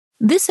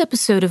This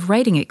episode of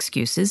Writing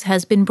Excuses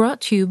has been brought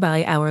to you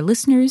by our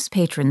listeners,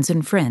 patrons,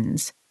 and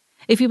friends.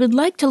 If you would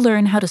like to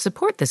learn how to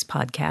support this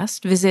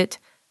podcast, visit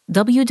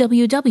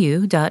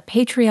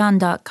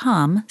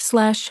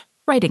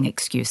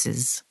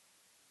www.patreon.com/writingexcuses.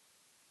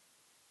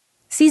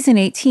 Season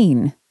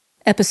 18,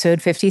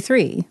 Episode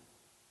 53.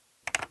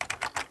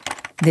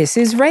 This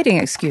is Writing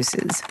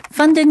Excuses,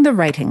 funding the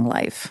writing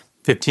life.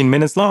 15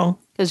 minutes long.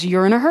 Because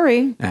you're in a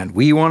hurry. And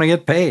we want to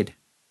get paid.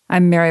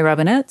 I'm Mary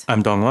Robinette.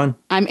 I'm Dongwon.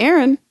 I'm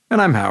Aaron.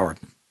 And I'm Howard.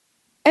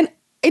 And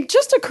it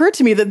just occurred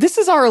to me that this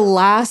is our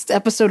last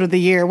episode of the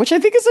year, which I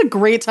think is a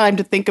great time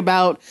to think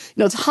about,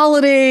 it's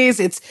holidays,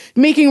 it's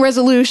making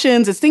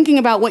resolutions, it's thinking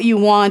about what you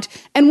want.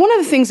 And one of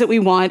the things that we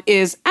want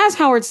is, as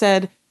Howard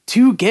said,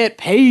 to get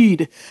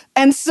paid.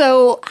 And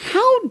so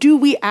how do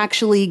we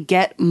actually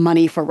get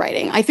money for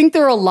writing? I think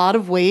there are a lot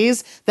of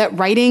ways that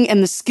writing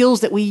and the skills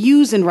that we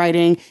use in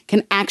writing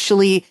can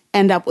actually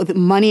end up with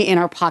money in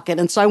our pocket.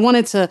 And so I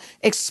wanted to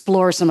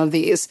explore some of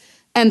these.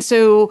 And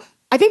so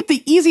I think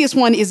the easiest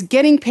one is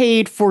getting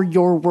paid for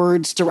your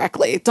words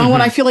directly.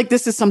 Donwan, I feel like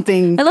this is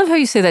something... I love how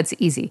you say that's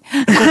easy.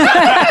 Good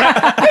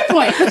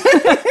point.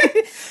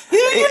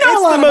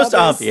 It's the most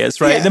obvious,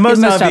 right? Yeah. The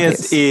most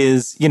obvious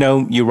is,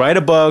 you write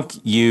a book,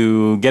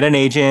 you get an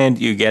agent,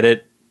 you get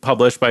it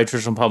published by a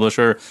traditional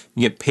publisher,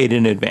 you get paid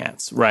in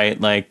advance, right?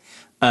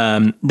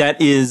 That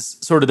is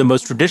sort of the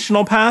most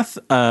traditional path,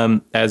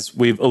 as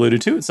we've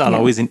alluded to. It's not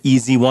always an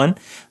easy one.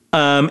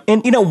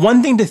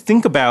 One thing to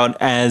think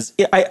about I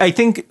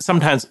think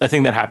sometimes a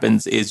thing that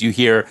happens is you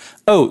hear,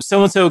 oh,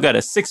 so-and-so got a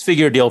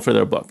 6-figure deal for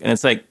their book. And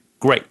it's like,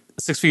 great,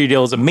 a 6-figure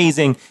deal is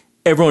amazing.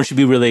 Everyone should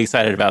be really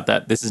excited about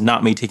that. This is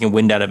not me taking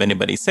wind out of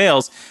anybody's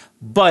sails.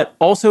 But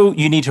also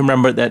you need to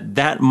remember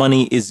that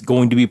money is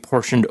going to be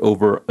portioned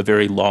over a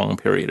very long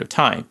period of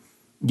time.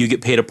 You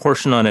get paid a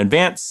portion on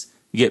advance,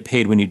 you get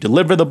paid when you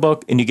deliver the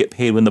book, and you get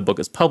paid when the book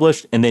is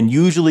published, and then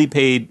usually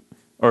paid,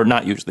 or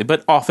not usually,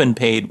 but often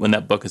paid when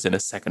that book is in a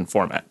second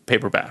format,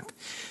 paperback.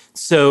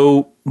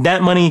 So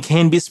that money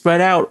can be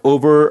spread out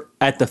over,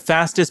 at the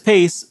fastest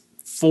pace,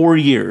 4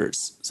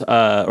 years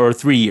or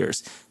 3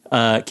 years.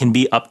 Can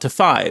be up to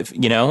 5,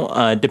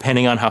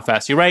 depending on how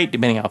fast you write,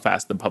 depending on how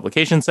fast the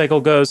publication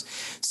cycle goes.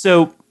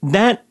 So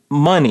that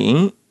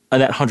money,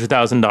 that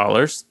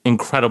 $100,000,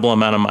 incredible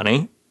amount of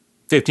money,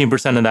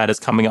 15% of that is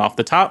coming off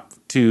the top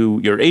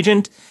to your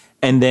agent.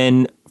 And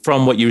then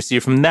from what you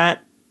receive from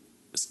that,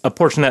 a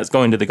portion that's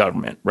going to the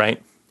government,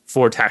 right,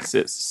 for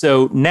taxes.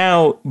 So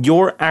now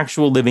your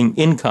actual living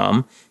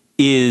income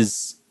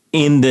is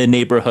in the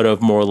neighborhood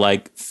of more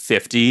like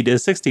 $50,000 to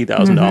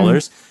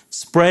 $60,000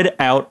 spread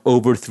out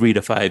over 3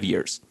 to 5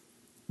 years.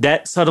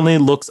 That suddenly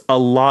looks a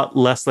lot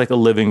less like a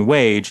living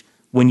wage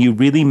when you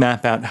really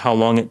map out how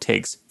long it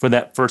takes for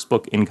that first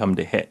book income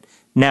to hit.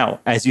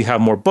 Now, as you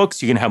have more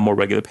books, you can have more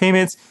regular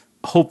payments.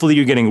 Hopefully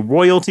you're getting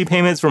royalty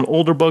payments from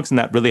older books, and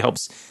that really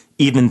helps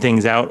even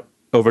things out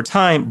over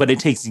time. But it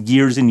takes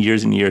years and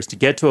years and years to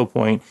get to a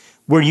point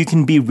where you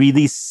can be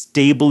really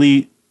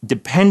stably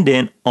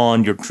dependent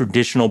on your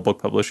traditional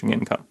book publishing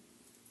income.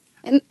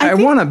 And I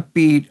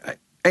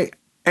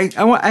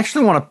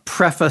actually want to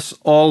preface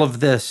all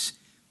of this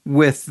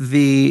with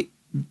the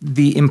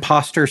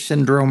imposter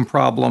syndrome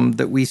problem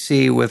that we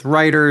see with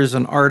writers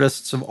and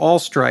artists of all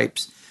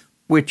stripes,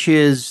 which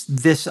is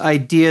this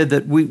idea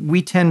that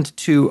we tend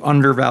to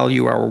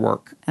undervalue our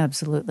work.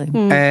 Absolutely.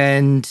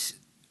 And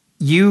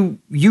you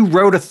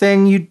wrote a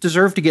thing, you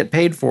deserve to get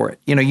paid for it.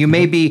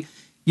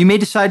 You may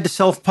decide to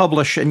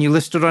self-publish and you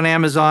list it on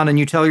Amazon and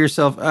you tell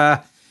yourself,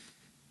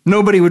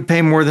 nobody would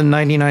pay more than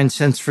 99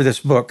 cents for this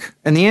book.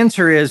 And the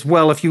answer is,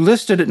 well, if you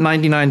list it at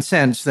 99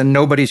 cents, then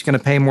nobody's going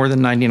to pay more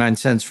than 99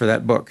 cents for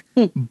that book.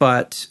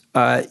 But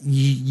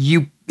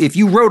if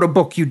you wrote a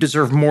book, you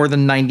deserve more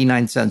than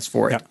 99 cents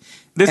for it. Yeah.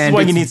 This is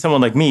why you need someone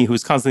like me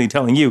who's constantly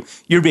telling you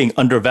you're being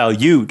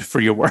undervalued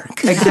for your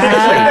work.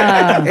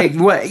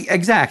 Exactly.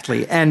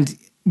 Exactly.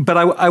 But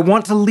I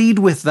want to lead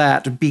with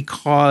that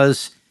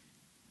because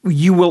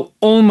you will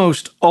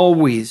almost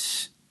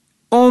always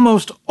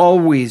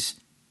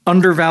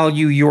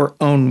undervalue your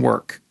own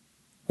work.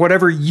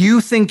 Whatever you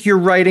think your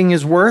writing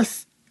is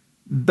worth,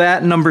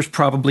 that number's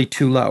probably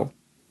too low.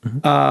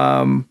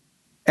 And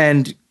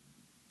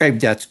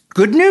that's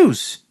good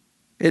news.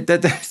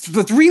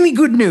 That's really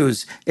good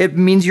news. It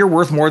means you're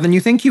worth more than you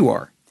think you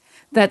are.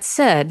 That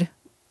said,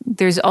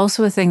 there's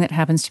also a thing that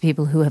happens to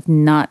people who have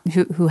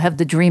who have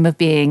the dream of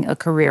being a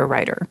career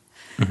writer,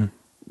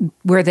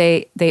 where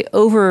they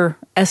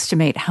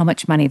overestimate how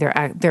much money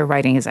their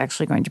writing is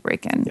actually going to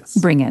bring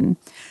in.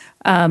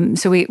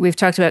 So we've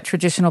talked about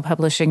traditional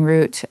publishing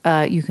route.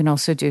 You can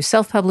also do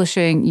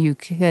self-publishing.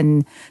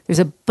 There's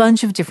a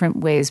bunch of different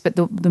ways, but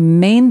the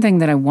main thing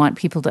that I want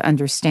people to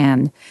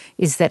understand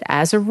is that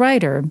as a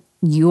writer,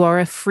 you are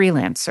a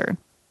freelancer.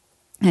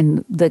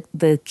 And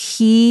the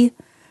key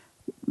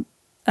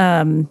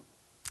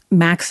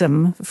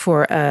maxim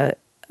for a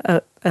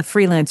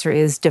freelancer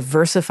is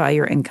diversify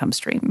your income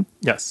stream.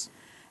 Yes.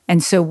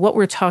 And so what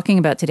we're talking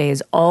about today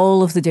is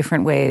all of the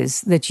different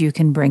ways that you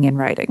can bring in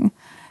writing.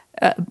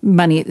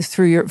 money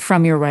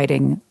from your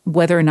writing,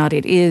 whether or not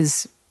it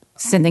is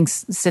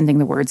sending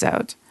the words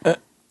out.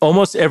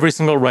 Almost every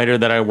single writer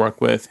that I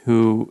work with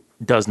who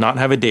does not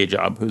have a day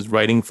job, who's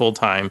writing full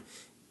time,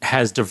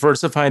 has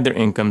diversified their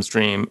income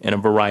stream in a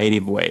variety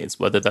of ways,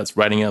 whether that's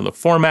writing in other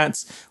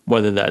formats,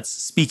 whether that's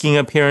speaking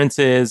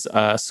appearances,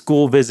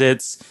 school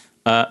visits,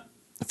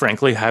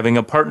 frankly, having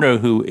a partner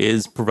who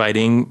is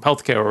providing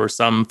healthcare or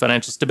some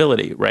financial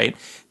stability, right?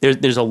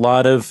 There's a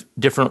lot of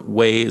different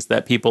ways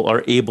that people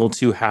are able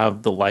to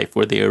have the life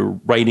where they are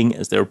writing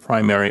as their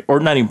primary,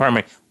 or not even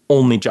primary,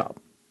 only job.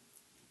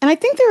 And I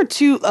think there are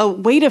a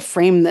way to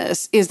frame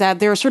this is that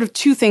there are sort of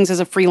two things as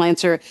a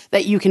freelancer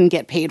that you can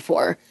get paid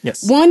for.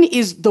 Yes. One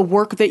is the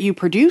work that you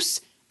produce,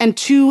 and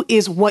two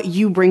is what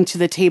you bring to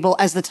the table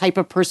as the type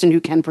of person who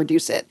can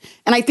produce it.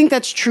 And I think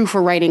that's true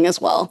for writing as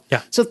well.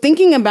 Yeah. So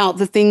thinking about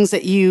the things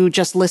that you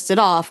just listed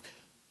off,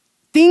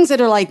 things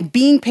that are like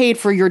being paid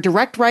for your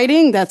direct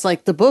writing, that's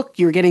like the book,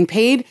 you're getting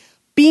paid.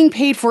 Being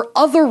paid for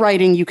other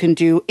writing you can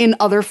do in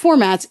other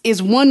formats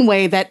is one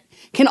way that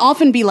can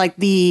often be like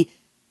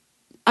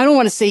I don't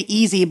want to say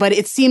easy, but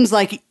it seems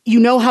like you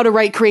know how to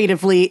write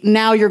creatively.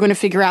 Now you're going to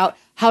figure out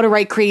how to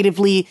write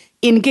creatively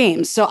in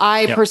games. So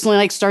I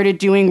personally started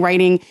doing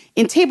writing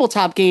in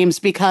tabletop games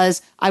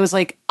because I was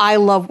like, I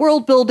love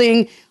world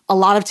building. A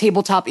lot of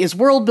tabletop is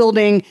world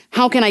building.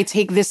 How can I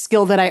take this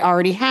skill that I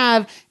already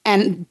have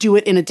and do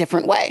it in a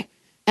different way?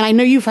 And I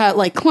know you've had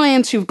like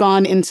clients who've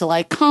gone into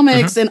like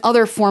comics and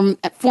other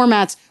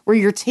formats where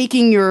you're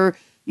taking your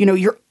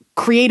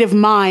creative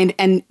mind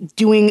and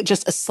doing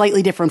just a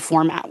slightly different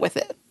format with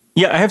it.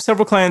 Yeah, I have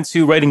several clients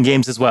who write in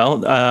games as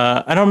well.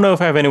 I don't know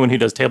if I have anyone who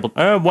does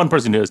one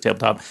person who does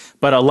tabletop,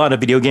 but a lot of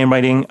video game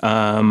writing.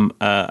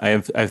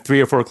 I have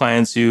 3 or 4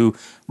 clients who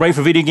write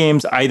for video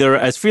games either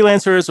as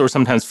freelancers or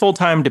sometimes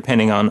full-time,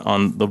 depending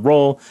on the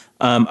role.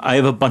 I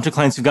have a bunch of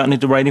clients who've gotten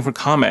into writing for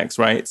comics,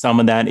 right? Some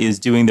of that is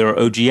doing their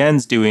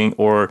OGNs,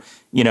 or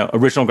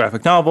original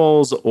graphic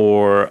novels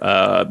or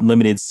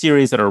limited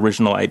series that are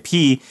original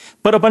IP.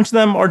 But a bunch of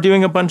them are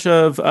doing a bunch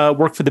of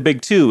work for the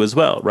big two as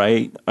well,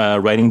 right?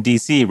 Writing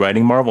DC,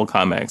 writing Marvel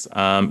comics.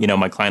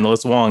 My client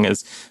Alyssa Wong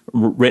has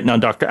written on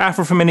Dr.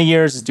 Aphra for many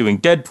years, is doing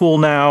Deadpool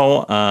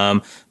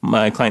now.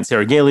 My client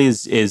Sarah Gailey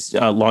is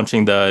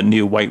launching the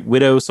new White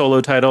Widow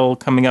solo title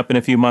coming up in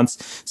a few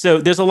months. So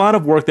there's a lot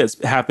of work that's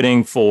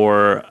happening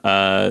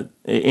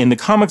in the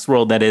comics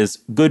world that is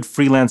good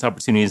freelance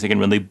opportunities that can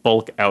really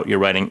bulk out your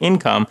writing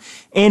income.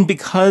 And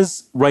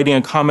because writing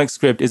a comic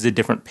script is a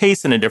different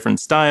pace and a different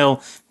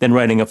style than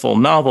writing a full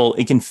novel,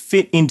 it can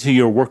fit into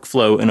your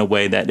workflow in a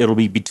way that it'll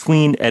be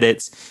between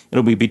edits.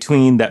 It'll be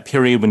between that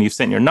period when you've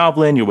sent your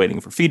novel in, you're waiting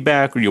for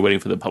feedback, or you're waiting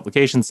for the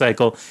publication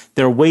cycle.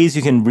 There are ways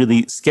you can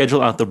really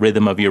schedule out the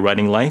rhythm of your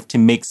writing life to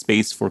make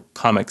space for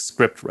comic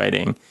script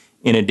writing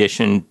in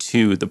addition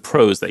to the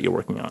prose that you're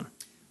working on.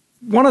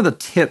 One of the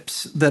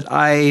tips that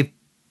I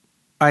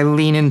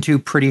lean into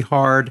pretty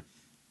hard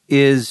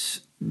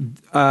is,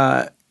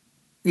 and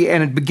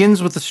it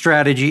begins with the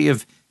strategy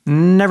of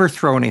never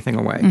throw anything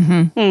away.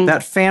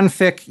 That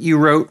fanfic you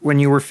wrote when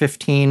you were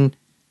 15,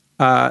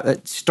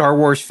 that Star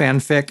Wars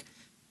fanfic,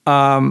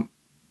 after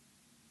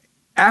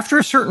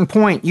a certain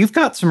point, you've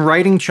got some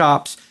writing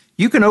chops.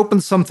 You can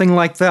open something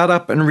like that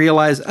up and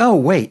realize, oh,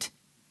 wait,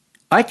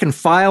 I can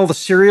file the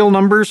serial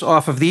numbers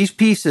off of these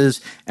pieces,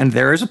 and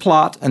there is a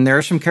plot, and there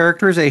are some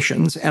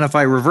characterizations, and if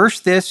I reverse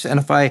this, and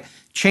if I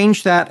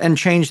change that and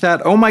change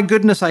that, oh my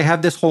goodness, I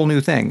have this whole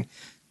new thing.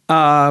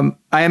 I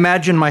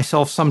imagine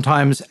myself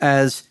sometimes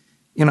as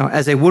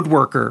a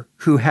woodworker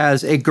who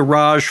has a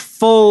garage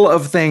full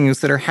of things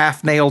that are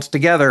half nailed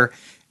together,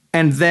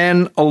 and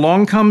then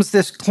along comes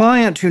this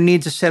client who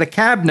needs a set of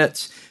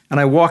cabinets, and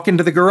I walk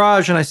into the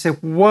garage and I say,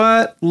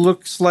 what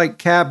looks like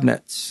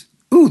cabinets?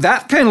 Ooh,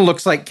 that kind of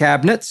looks like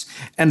cabinets,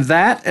 and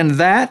that,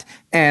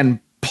 and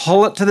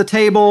pull it to the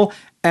table,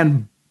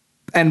 and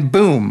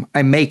boom,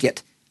 I make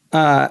it.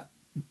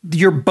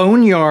 Your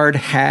boneyard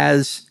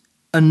has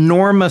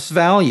enormous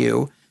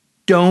value.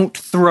 Don't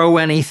throw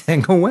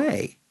anything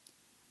away.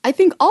 I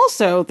think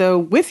also, though,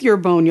 with your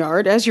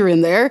boneyard, as you're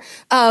in there,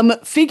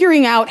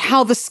 figuring out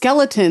how the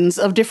skeletons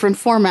of different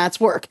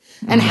formats work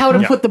and how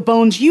to put the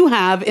bones you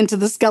have into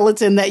the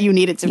skeleton that you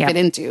need it to fit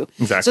into.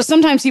 Exactly. So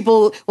sometimes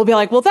people will be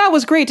like, well, that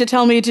was great to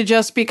tell me to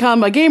just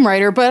become a game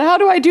writer, but how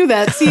do I do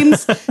that?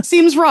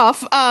 Seems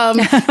rough.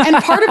 And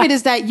part of it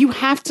is that you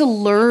have to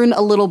learn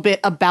a little bit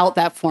about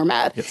that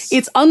format. Yes.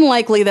 It's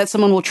unlikely that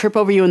someone will trip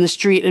over you in the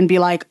street and be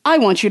like, I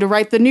want you to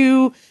write the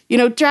new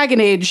Dragon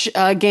Age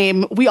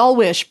game. We all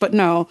wish, but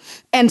no.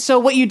 And so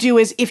what you do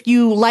is if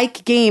you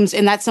like games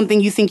and that's something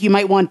you think you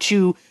might want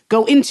to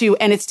go into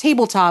and it's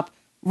tabletop,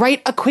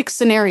 write a quick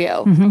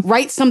scenario,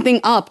 write something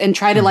up and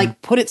try to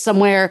put it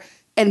somewhere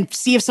and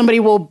see if somebody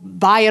will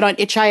buy it on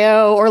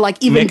itch.io or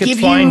even give you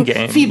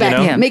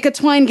feedback. Make a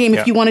Twine game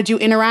if you want to do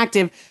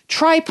interactive.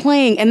 Try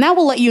playing and that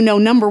will let you know,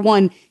 number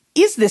one,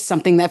 is this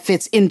something that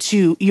fits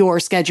into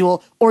your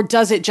schedule or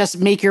does it just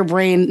make your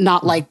brain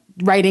not like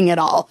writing at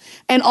all?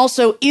 And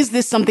also, is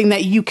this something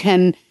that you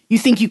can you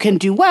think you can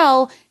do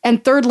well.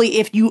 And thirdly,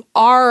 if you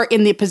are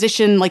in the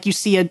position, like you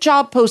see a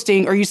job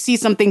posting or you see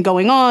something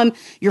going on,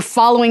 you're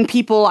following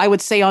people, I would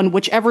say on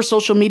whichever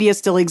social media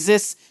still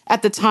exists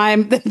at the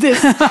time that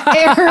this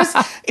airs,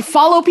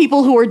 follow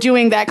people who are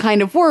doing that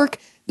kind of work,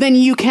 then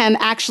you can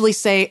actually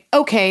say,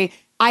 okay,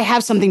 I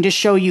have something to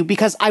show you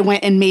because I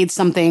went and made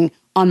something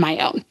on my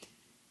own.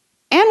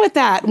 And with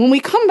that, when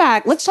we come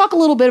back, let's talk a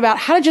little bit about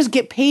how to just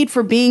get paid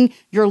for being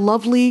your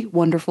lovely,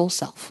 wonderful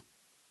self.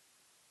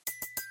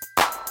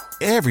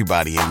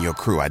 Everybody in your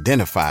crew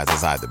identifies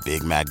as either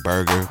Big Mac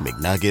Burger,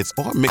 McNuggets,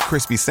 or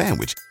McCrispy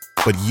Sandwich.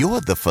 But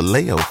you're the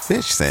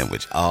Filet-O-Fish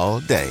Sandwich all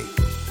day.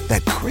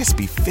 That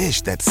crispy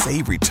fish, that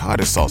savory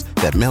tartar sauce,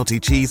 that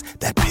melty cheese,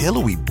 that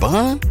pillowy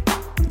bun.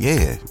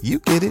 Yeah, you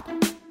get it.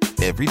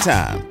 Every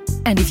time.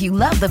 And if you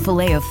love the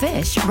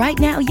Filet-O-Fish, right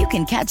now you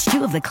can catch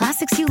two of the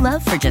classics you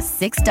love for just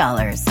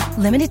 $6.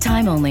 Limited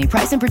time only.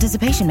 Price and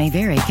participation may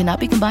vary. Cannot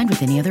be combined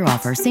with any other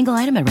offer. Single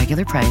item at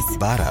regular price.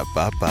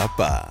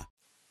 Ba-da-ba-ba-ba.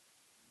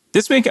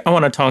 This week, I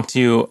want to talk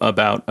to you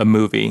about a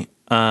movie.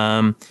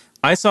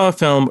 I saw a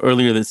film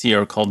earlier this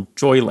year called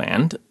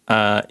Joyland.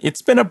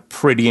 It's been a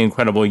pretty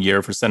incredible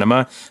year for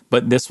cinema,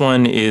 but this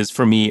one is,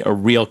 for me, a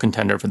real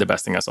contender for the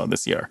best thing I saw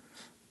this year.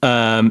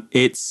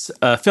 It's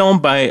a film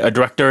by a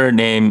director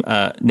named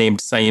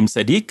Saim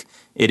Sadiq.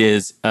 It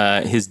is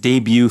his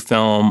debut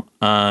film.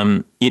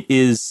 It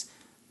is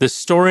the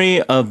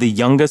story of the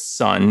youngest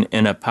son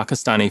in a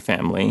Pakistani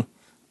family,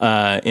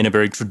 in a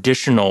very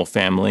traditional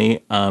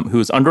family, who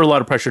is under a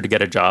lot of pressure to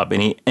get a job,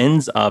 and he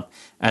ends up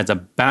as a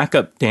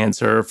backup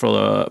dancer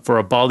for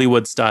a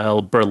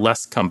Bollywood-style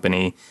burlesque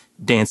company,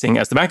 dancing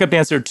as the backup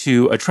dancer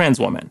to a trans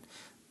woman.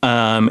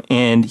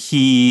 And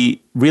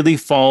he really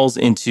falls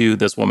into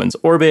this woman's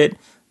orbit.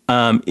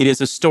 It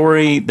is a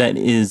story that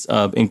is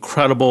of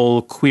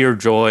incredible queer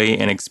joy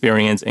and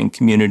experience and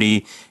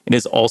community. It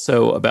is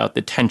also about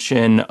the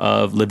tension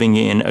of living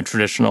in a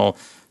traditional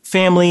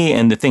family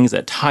and the things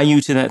that tie you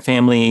to that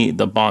family,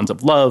 the bonds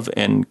of love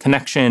and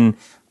connection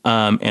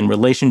and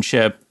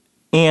relationship,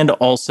 and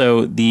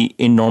also the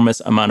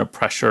enormous amount of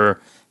pressure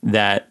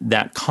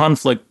that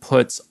conflict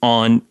puts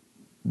on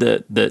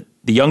the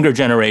younger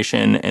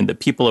generation and the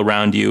people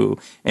around you,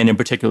 and in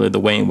particular the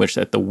way in which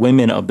that the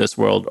women of this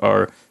world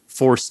are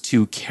forced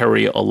to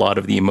carry a lot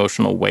of the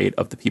emotional weight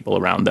of the people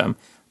around them.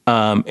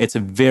 It's a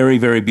very,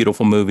 very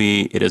beautiful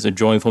movie. It is a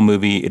joyful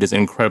movie. It is an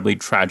incredibly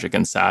tragic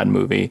and sad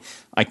movie.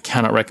 I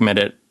cannot recommend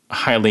it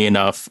highly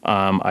enough.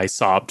 I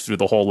sobbed through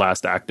the whole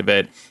last act of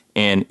it,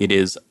 and it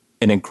is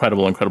an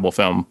incredible, incredible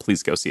film.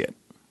 Please go see it.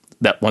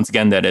 That, once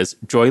again, that is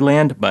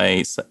Joyland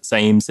by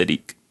Saim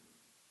Sadiq.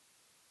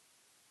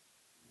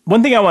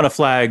 One thing I want to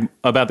flag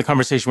about the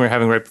conversation we were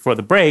having right before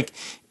the break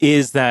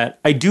is that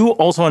I do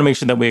also want to make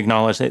sure that we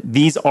acknowledge that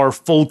these are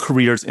full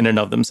careers in and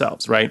of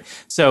themselves, right?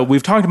 So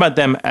we've talked about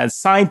them as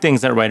side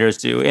things that writers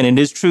do, and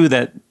it is true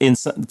that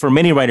for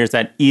many writers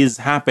that is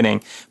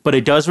happening, but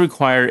it does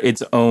require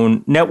its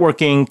own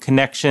networking,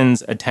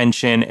 connections,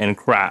 attention, and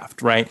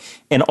craft, right?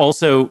 And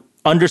also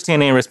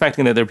understanding and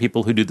respecting that there are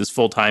people who do this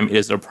full time, it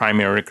is their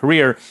primary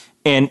career.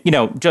 And,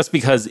 just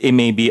because it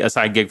may be a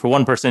side gig for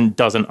one person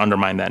doesn't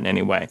undermine that in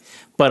any way.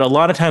 But a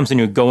lot of times when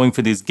you're going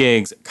for these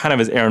gigs, kind of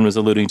as Aaron was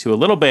alluding to a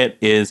little bit,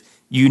 is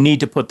you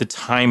need to put the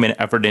time and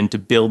effort in to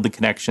build the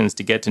connections,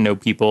 to get to know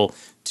people,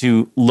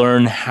 to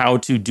learn how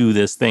to do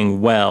this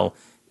thing well.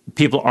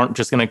 People aren't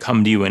just going to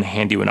come to you and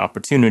hand you an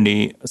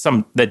opportunity.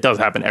 That does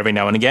happen every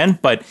now and again,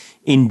 but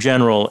in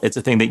general, it's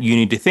a thing that you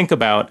need to think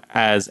about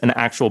as an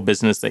actual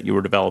business that you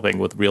were developing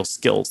with real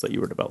skills that you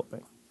were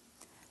developing.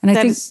 And I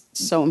think is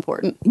so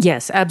important.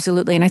 Yes,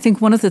 absolutely. And I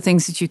think one of the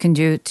things that you can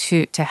do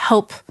to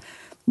help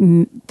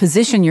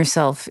position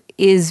yourself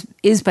is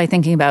by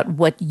thinking about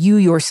what you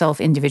yourself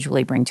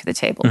individually bring to the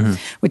table,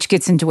 which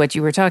gets into what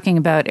you were talking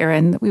about,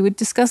 Aaron, that we would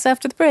discuss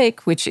after the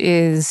break, which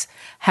is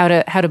how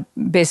to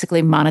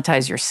basically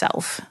monetize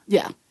yourself.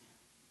 Yeah.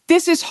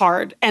 This is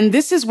hard. And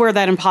this is where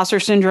that imposter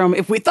syndrome,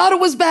 if we thought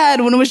it was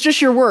bad when it was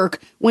just your work,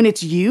 when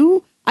it's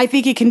you, I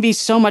think it can be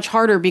so much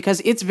harder because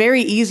it's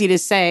very easy to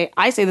say,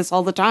 I say this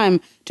all the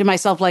time to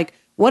myself, like,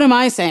 what am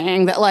I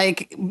saying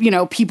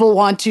that people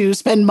want to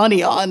spend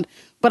money on?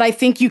 But I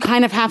think you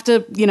kind of have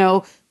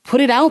to,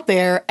 put it out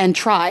there and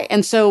try.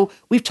 And so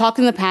we've talked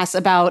in the past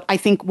about, I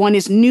think one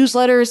is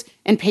newsletters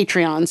and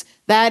Patreons.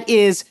 That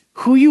is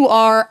who you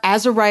are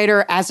as a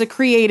writer, as a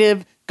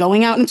creative,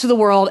 going out into the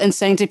world and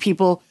saying to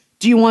people,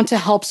 do you want to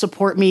help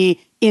support me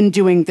in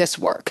doing this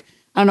work?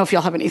 I don't know if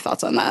y'all have any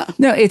thoughts on that.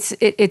 No,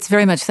 it's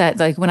very much that.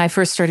 Like when I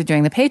first started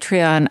doing the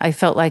Patreon, I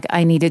felt like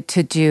I needed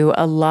to do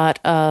a lot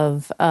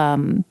of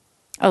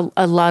I'll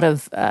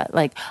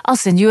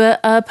send you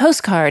a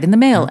postcard in the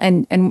mail.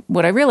 And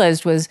what I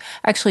realized was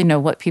actually, no,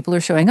 what people are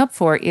showing up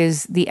for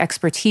is the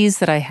expertise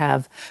that I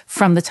have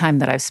from the time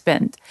that I've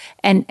spent.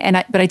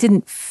 But I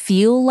didn't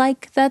feel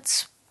like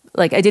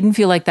I didn't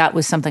feel like that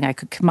was something I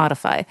could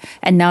commodify.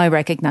 And now I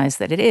recognize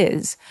that it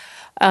is.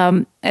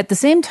 At the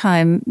same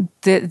time,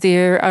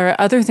 there are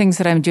other things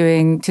that I'm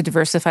doing to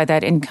diversify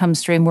that income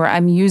stream where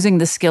I'm using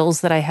the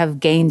skills that I have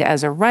gained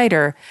as a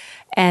writer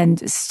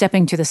and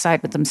stepping to the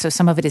side with them. So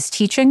some of it is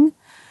teaching,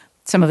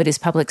 some of it is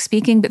public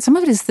speaking, but some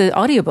of it is the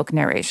audiobook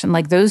narration.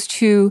 Like those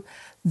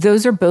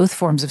are both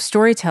forms of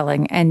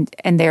storytelling, and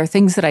they are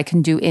things that I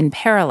can do in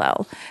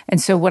parallel.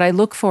 And so what I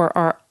look for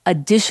are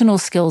additional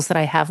skills that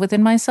I have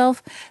within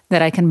myself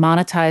that I can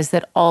monetize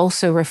that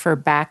also refer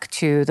back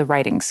to the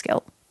writing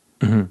skill.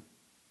 Mm-hmm.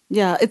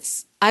 Yeah,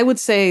 I would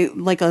say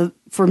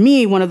for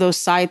me, one of those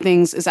side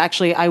things is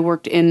actually I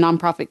worked in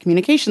nonprofit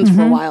communications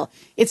for a while.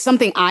 It's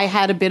something I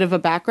had a bit of a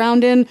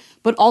background in,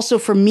 but also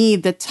for me,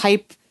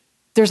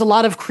 there's a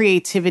lot of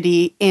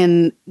creativity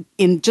in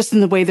just in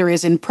the way there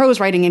is in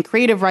prose writing and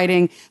creative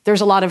writing.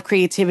 There's a lot of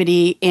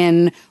creativity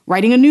in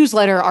writing a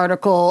newsletter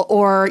article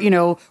or,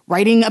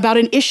 writing about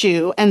an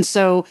issue. And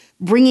so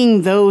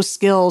bringing those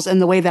skills and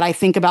the way that I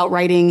think about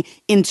writing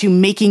into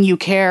making you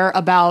care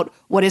about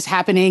what is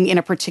happening in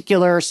a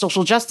particular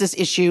social justice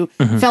issue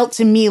felt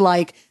to me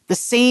like the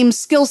same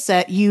skill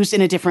set used in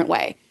a different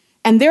way.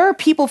 And there are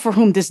people for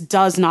whom this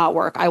does not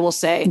work, I will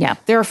say. Yeah.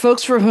 There are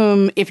folks for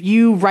whom if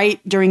you write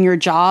during your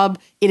job,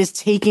 it is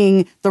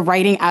taking the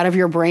writing out of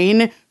your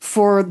brain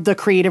for the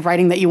creative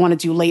writing that you want to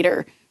do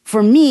later.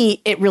 For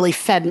me, it really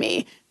fed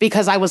me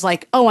because I was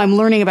like, oh, I'm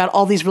learning about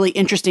all these really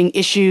interesting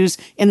issues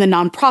in the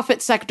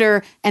nonprofit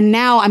sector. And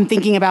now I'm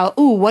thinking about,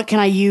 what can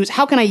I use?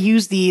 How can I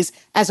use these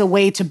as a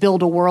way to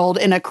build a world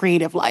in a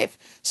creative life?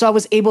 So I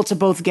was able to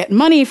both get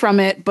money from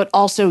it, but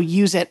also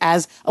use it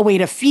as a way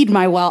to feed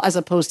my well as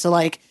opposed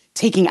to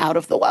taking out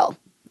of the well.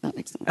 That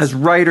makes sense. As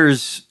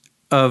writers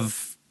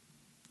of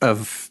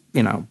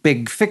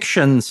big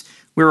fictions,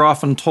 we're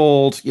often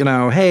told,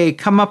 hey,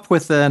 come up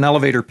with an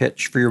elevator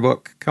pitch for your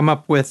book. Come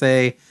up with give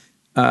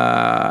us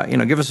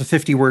a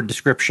 50-word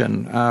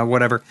description,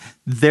 whatever.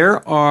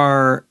 There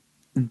are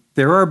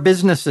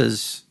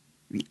businesses.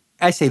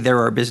 I say there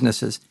are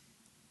businesses.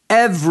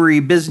 Every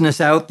business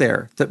out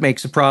there that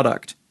makes a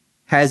product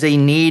has a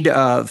need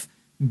of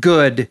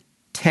good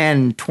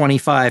 10,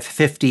 25,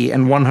 50,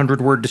 and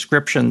 100-word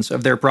descriptions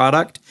of their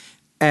product.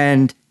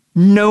 And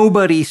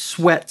nobody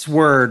sweats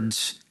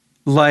words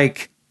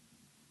like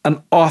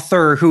an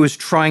author who is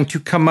trying to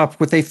come up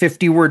with a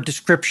 50-word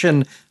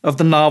description of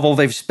the novel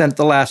they've spent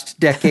the last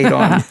decade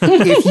on.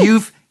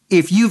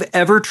 If you've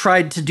ever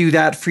tried to do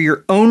that for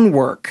your own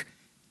work,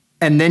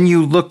 and then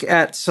you look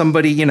at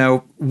somebody,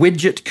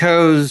 Widget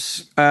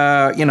Co's,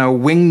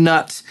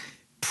 Wingnut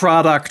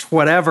product,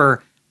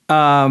 whatever,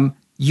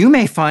 you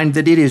may find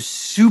that it is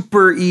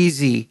super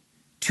easy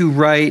to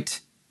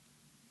write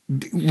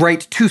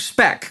to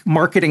spec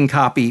marketing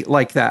copy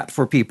like that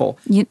for people.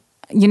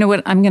 You know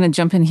what? I'm going to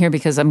jump in here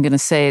because I'm going to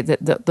say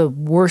that the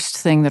worst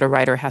thing that a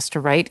writer has to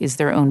write is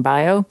their own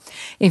bio.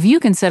 If you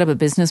can set up a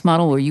business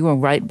model where you will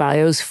write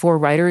bios for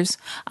writers,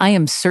 I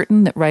am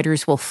certain that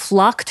writers will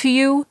flock to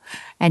you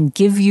and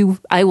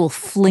I will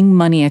fling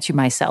money at you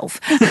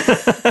myself.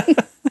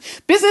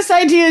 Business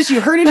ideas,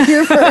 you heard it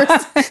here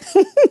first.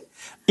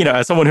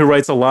 As someone who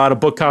writes a lot of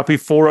book copy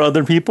for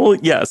other people,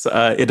 yes,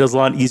 it is a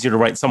lot easier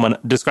to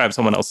describe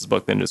someone else's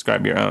book than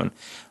describe your own.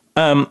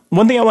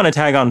 One thing I want to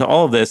tag on to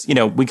all of this,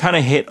 we kind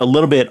of hit a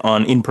little bit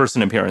on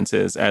in-person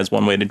appearances as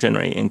one way to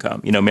generate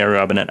income. Mary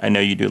Robinette, I know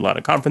you do a lot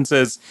of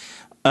conferences.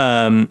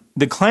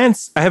 The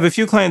clients, I have a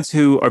few clients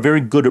who are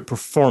very good at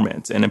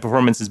performance, and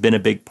performance has been a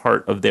big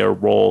part of their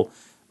role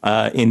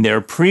in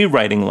their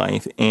pre-writing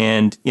life.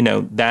 And,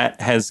 that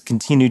has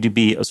continued to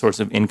be a source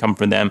of income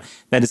for them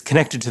that is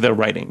connected to their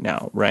writing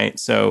now, right?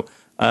 So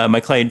my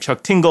client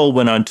Chuck Tingle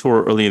went on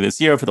tour earlier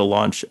this year for the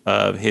launch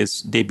of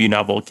his debut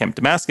novel, Camp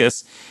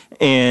Damascus.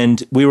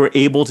 And we were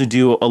able to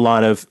do a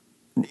lot of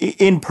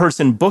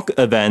in-person book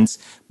events,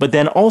 but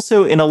then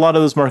also in a lot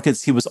of those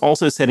markets, he was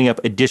also setting up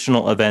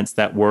additional events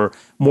that were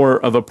more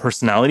of a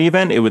personality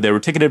event. There were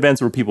ticket events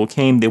where people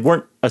came. They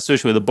weren't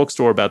associated with a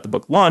bookstore about the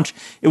book launch.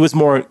 It was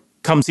more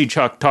come see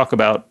Chuck talk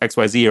about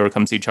XYZ or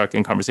come see Chuck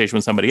in conversation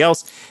with somebody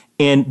else.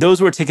 And those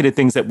were ticketed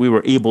things that we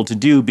were able to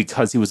do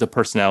because he was a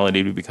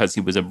personality, because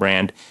he was a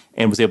brand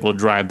and was able to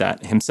drive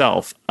that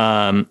himself.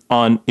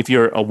 If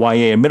you're a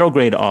YA and middle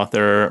grade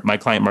author, my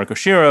client Mark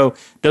Oshiro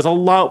does a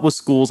lot with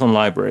schools and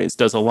libraries,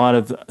 does a lot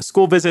of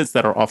school visits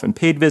that are often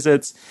paid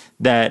visits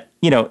that,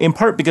 in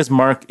part because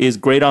Mark is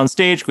great on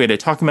stage, great at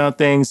talking about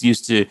things,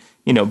 used to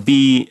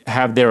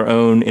have their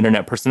own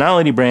internet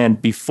personality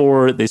brand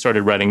before they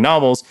started writing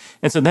novels.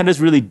 And so that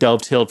has really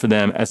dovetailed for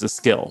them as a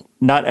skill.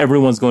 Not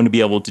everyone's going to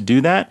be able to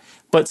do that,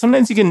 but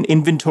sometimes you can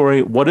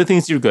inventory what are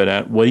things you're good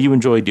at, what do you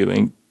enjoy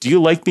doing? Do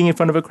you like being in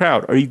front of a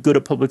crowd? Are you good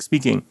at public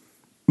speaking?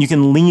 You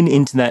can lean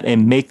into that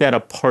and make that a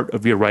part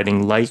of your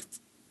writing life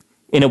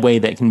in a way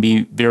that can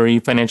be very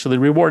financially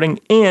rewarding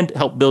and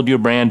help build your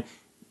brand,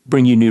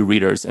 bring you new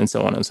readers, and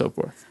so on and so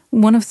forth.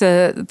 One of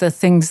the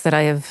things that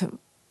I have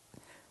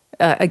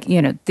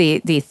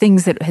the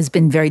things that has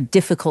been very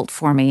difficult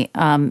for me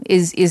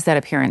is that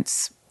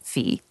appearance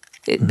fee,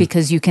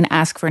 because you can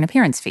ask for an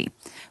appearance fee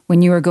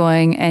when you are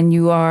going and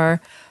you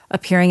are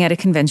appearing at a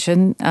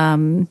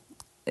convention.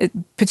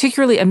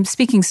 Particularly, I'm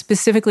speaking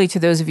specifically to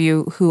those of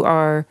you who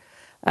are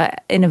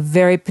in a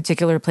very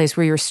particular place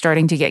where you're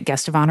starting to get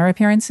guest of honor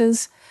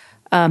appearances.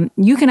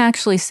 You can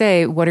actually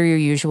say, what are your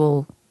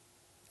usual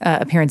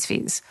appearance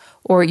fees?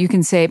 Or you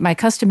can say, my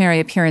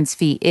customary appearance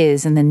fee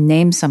is, and then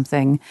name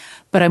something,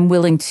 but I'm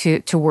willing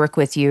to work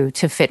with you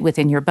to fit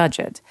within your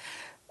budget.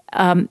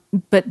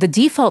 But the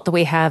default that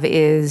we have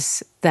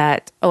is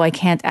that, I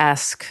can't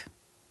ask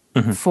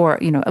for,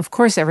 of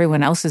course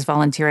everyone else is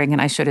volunteering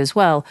and I should as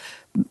well,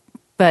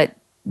 but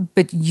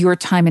your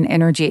time and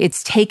energy,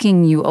 it's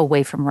taking you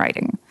away from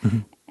writing.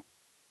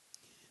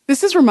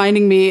 This is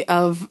reminding me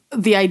of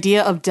the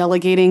idea of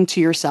delegating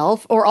to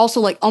yourself, or also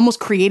like almost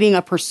creating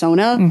a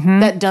persona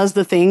that does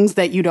the things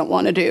that you don't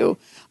want to do.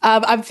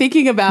 I'm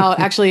thinking about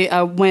actually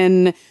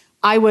when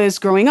I was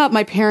growing up,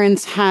 my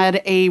parents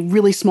had a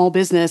really small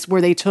business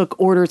where they took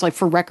orders like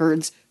for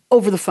records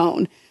over the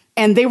phone.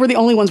 And they were the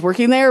only ones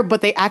working there,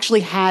 but they actually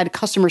had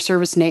customer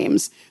service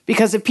names,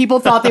 because if people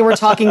thought they were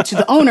talking to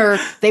the owner,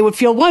 they would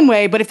feel one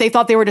way. But if they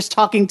thought they were just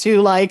talking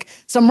to like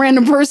some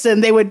random person,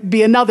 they would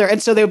be another.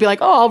 And so they would be like,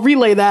 oh, I'll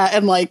relay that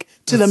and like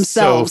to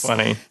themselves. So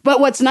funny. But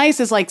what's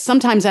nice is like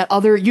sometimes that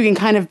other, you can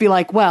kind of be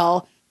like,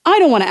 well, I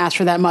don't want to ask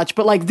for that much.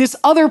 But like this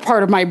other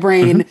part of my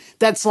brain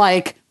that's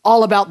like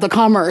all about the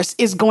commerce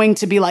is going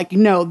to be like,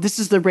 no, this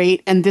is the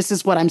rate and this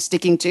is what I'm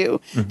sticking to.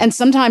 And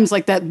sometimes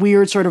like that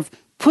weird sort of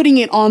putting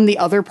it on the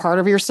other part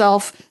of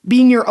yourself,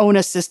 being your own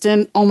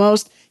assistant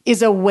almost,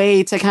 is a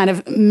way to kind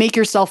of make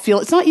yourself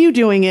feel it's not you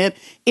doing it,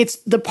 it's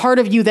the part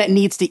of you that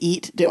needs to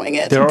eat doing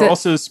it. There are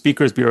also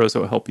speakers bureaus that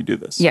will help you do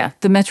this. Yeah.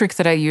 The metric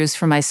that I use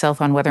for myself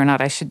on whether or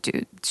not I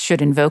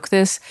should invoke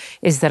this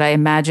is that I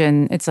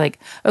imagine it's like,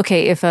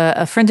 okay, if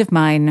a friend of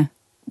mine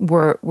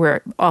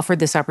were offered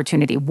this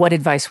opportunity, what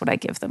advice would I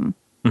give them?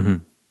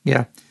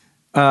 Yeah.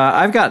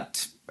 I've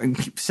got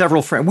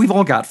several friends. We've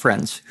all got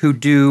friends who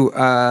do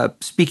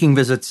speaking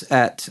visits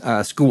at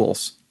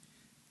schools.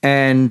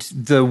 And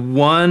the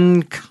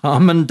one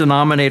common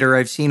denominator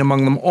I've seen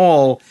among them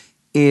all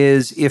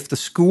is if the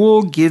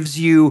school gives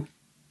you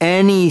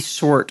any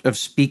sort of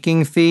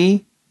speaking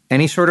fee,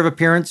 any sort of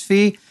appearance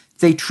fee,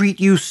 they treat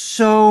you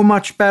so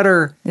much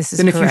better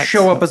than if you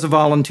show up as a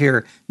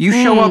volunteer. You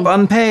show up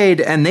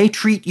unpaid and they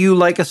treat you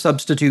like a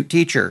substitute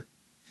teacher.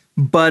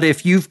 But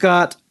if you've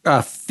got a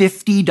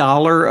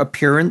 $50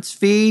 appearance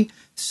fee,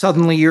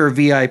 suddenly you're a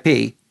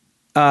VIP.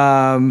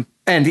 And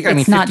I mean, $50.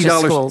 It's not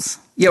just schools.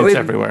 Yeah, it's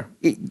everywhere.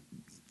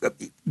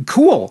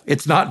 Cool.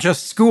 It's not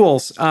just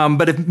schools.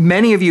 But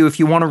if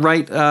you want to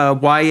write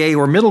YA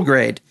or middle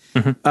grade,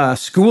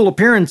 school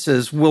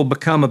appearances will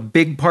become a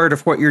big part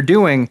of what you're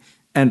doing.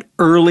 And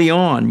early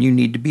on, you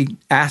need to be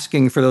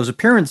asking for those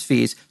appearance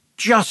fees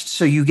just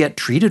so you get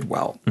treated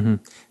well.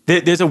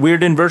 There's a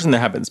weird inversion that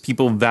happens.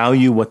 People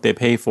value what they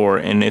pay for,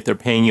 and if they're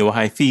paying you a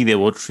high fee, they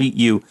will treat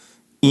you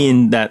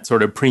in that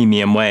sort of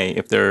premium way.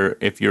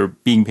 If you're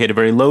being paid a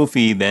very low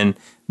fee, then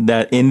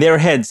that in their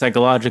head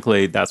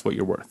psychologically, that's what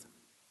you're worth.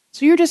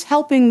 So you're just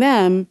helping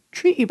them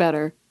treat you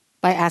better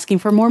by asking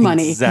for more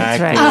money.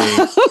 Exactly.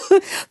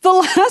 The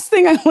last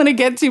thing I want to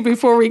get to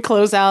before we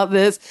close out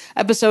this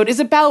episode is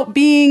about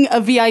being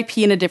a VIP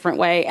in a different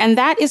way, and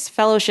that is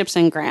fellowships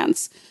and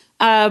grants.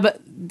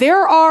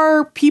 There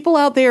are people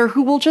out there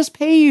who will just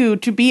pay you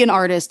to be an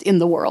artist in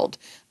the world.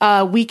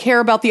 We care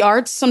about the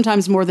arts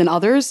sometimes more than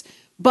others,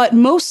 but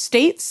most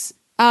states,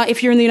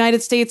 if you're in the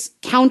United States,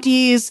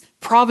 counties,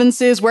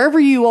 provinces, wherever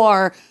you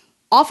are,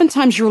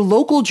 oftentimes your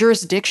local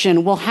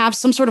jurisdiction will have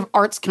some sort of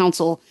arts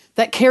council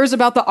that cares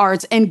about the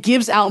arts and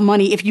gives out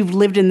money if you've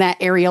lived in that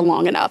area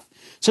long enough.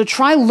 So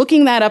try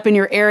looking that up in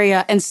your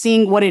area and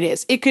seeing what it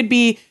is. It could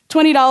be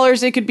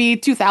 $20, it could be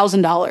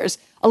 $2,000.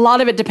 A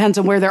lot of it depends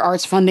on where their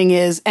arts funding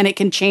is, and it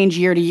can change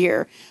year to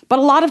year. But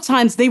a lot of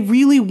times they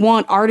really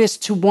want artists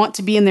to want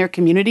to be in their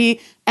community,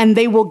 and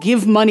they will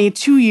give money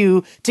to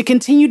you to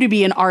continue to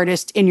be an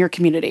artist in your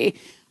community.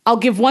 I'll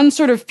give one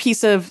sort of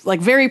piece of like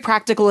very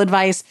practical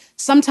advice.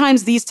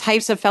 Sometimes these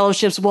types of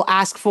fellowships will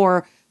ask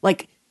for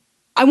like,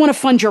 I want to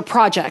fund your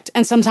project.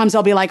 And sometimes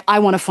they'll be like, I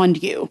want to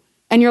fund you.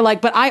 And you're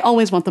like, but I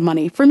always want the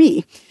money for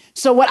me.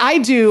 So what I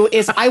do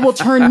is I will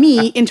turn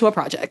me into a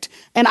project,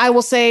 and I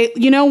will say,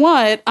 you know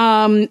what?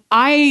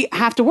 I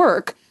have to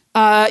work,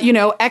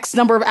 X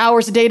number of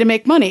hours a day to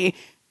make money.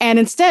 And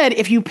instead,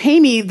 if you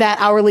pay me that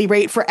hourly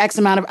rate for X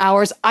amount of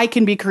hours, I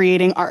can be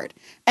creating art.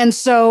 And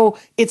so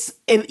it's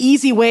an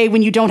easy way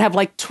when you don't have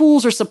like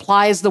tools or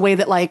supplies the way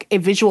that like a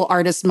visual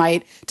artist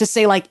might, to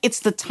say like, it's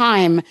the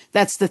time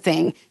that's the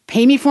thing.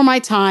 Pay me for my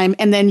time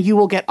and then you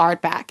will get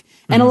art back.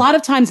 And a lot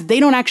of times they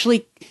don't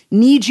actually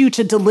need you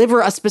to deliver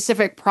a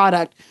specific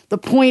product. The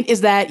point is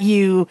that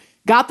you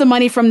got the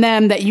money from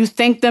them, that you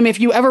thanked them. If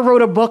you ever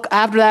wrote a book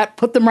after that,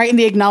 put them right in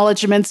the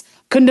acknowledgments.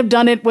 Couldn't have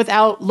done it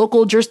without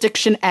local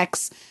jurisdiction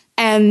X.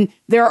 And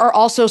there are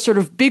also sort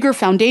of bigger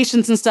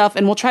foundations and stuff.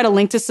 And we'll try to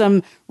link to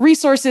some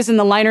resources in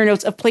the liner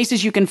notes of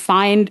places you can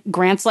find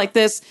grants like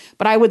this.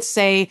 But I would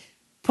say,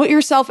 put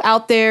yourself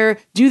out there,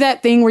 do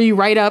that thing where you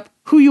write up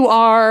who you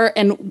are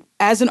and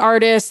as an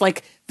artist,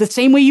 like the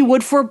same way you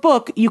would for a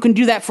book, you can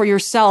do that for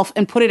yourself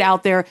and put it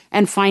out there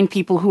and find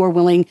people who are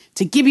willing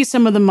to give you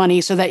some of the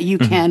money so that you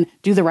can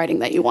do the writing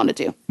that you want to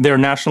do. There are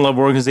national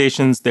level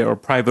organizations, there are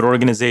private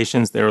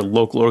organizations, there are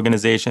local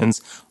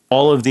organizations.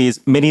 All of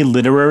these, many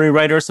literary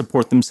writers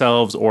support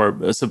themselves or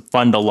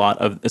fund a lot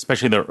of,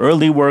 especially their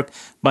early work,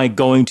 by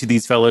going to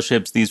these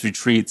fellowships, these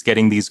retreats,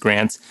 getting these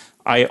grants.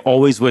 I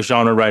always wish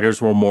genre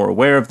writers were more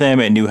aware of them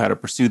and knew how to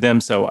pursue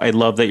them. So I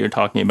love that you're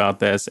talking about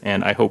this.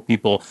 And I hope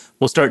people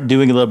will start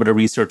doing a little bit of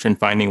research and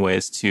finding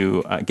ways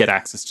to get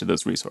access to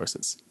those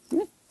resources.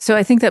 So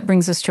I think that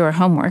brings us to our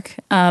homework.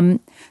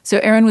 So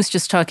Aaron was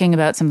just talking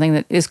about something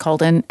that is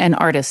called an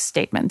artist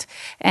statement.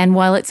 And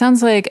while it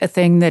sounds like a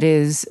thing that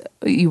is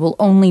you will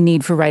only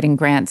need for writing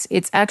grants,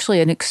 it's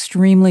actually an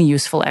extremely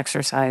useful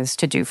exercise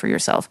to do for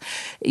yourself.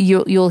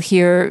 You'll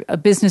hear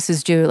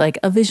businesses do like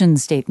a vision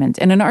statement,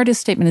 and an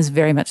artist statement is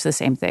very much the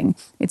same thing.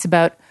 It's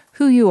about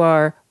who you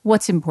are,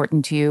 what's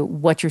important to you,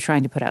 what you're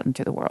trying to put out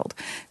into the world.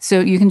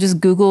 So you can just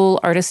Google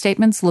artist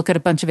statements, look at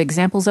a bunch of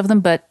examples of them,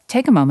 but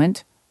take a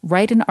moment.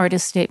 Write an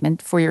artist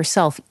statement for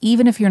yourself.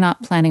 Even if you're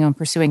not planning on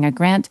pursuing a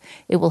grant,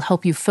 it will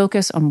help you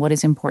focus on what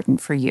is important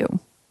for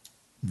you.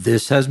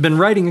 This has been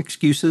Writing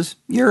Excuses.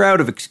 You're out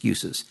of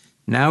excuses.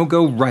 Now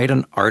go write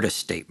an artist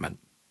statement.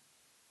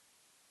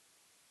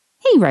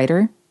 Hey,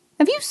 writer,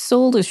 have you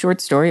sold a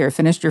short story or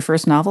finished your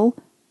first novel?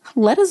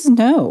 Let us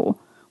know.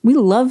 We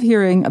love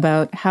hearing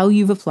about how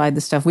you've applied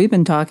the stuff we've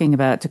been talking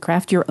about to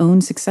craft your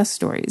own success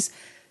stories.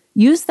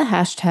 Use the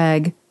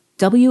hashtag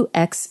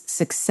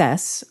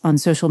WXSuccess on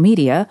social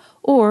media,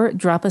 or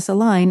drop us a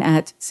line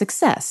at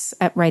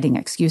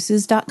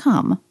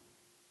success@writingexcuses.com.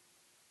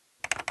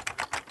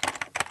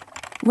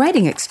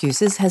 Writing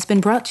Excuses has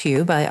been brought to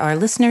you by our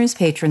listeners,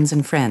 patrons,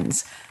 and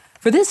friends.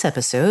 For this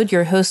episode,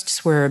 your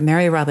hosts were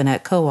Mary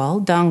Robinette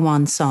Kowal,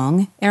 Dongwon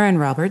Song, Aaron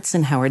Roberts,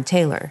 and Howard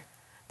Taylor.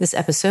 This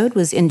episode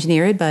was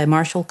engineered by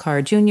Marshall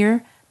Carr Jr.,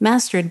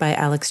 mastered by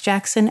Alex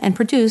Jackson, and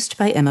produced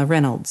by Emma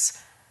Reynolds.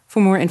 For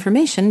more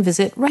information,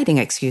 visit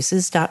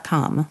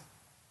writingexcuses.com.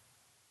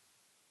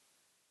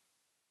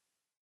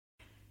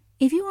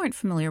 If you aren't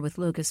familiar with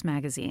Locus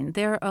Magazine,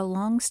 they're a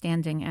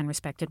long-standing and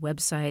respected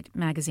website,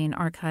 magazine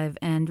archive,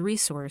 and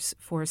resource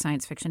for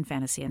science fiction,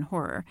 fantasy, and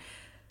horror.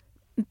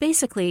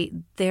 Basically,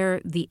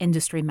 they're the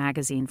industry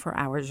magazine for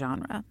our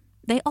genre.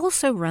 They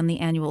also run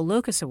the annual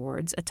Locus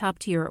Awards, a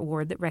top-tier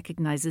award that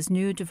recognizes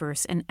new,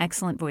 diverse, and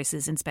excellent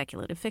voices in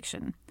speculative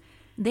fiction.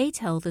 They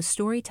tell the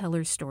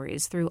storyteller's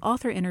stories through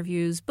author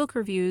interviews, book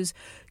reviews,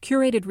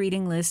 curated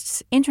reading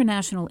lists,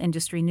 international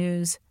industry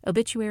news,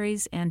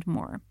 obituaries, and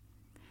more.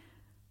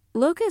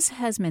 Locus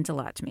has meant a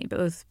lot to me,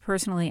 both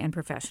personally and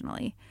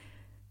professionally.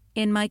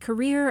 In my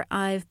career,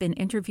 I've been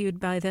interviewed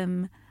by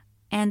them,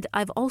 and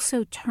I've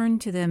also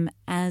turned to them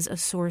as a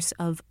source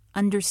of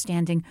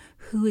understanding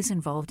who is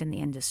involved in the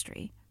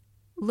industry.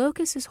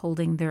 Locus is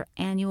holding their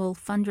annual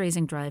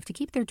fundraising drive to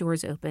keep their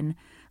doors open,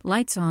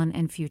 lights on,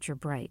 and future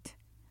bright.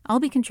 I'll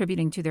be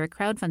contributing to their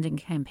crowdfunding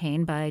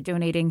campaign by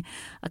donating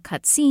a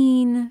cut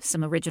scene,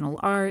 some original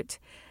art,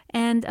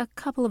 and a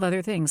couple of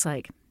other things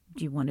like,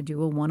 do you want to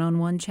do a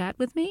one-on-one chat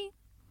with me?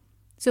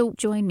 So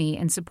join me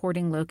in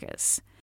supporting Locus.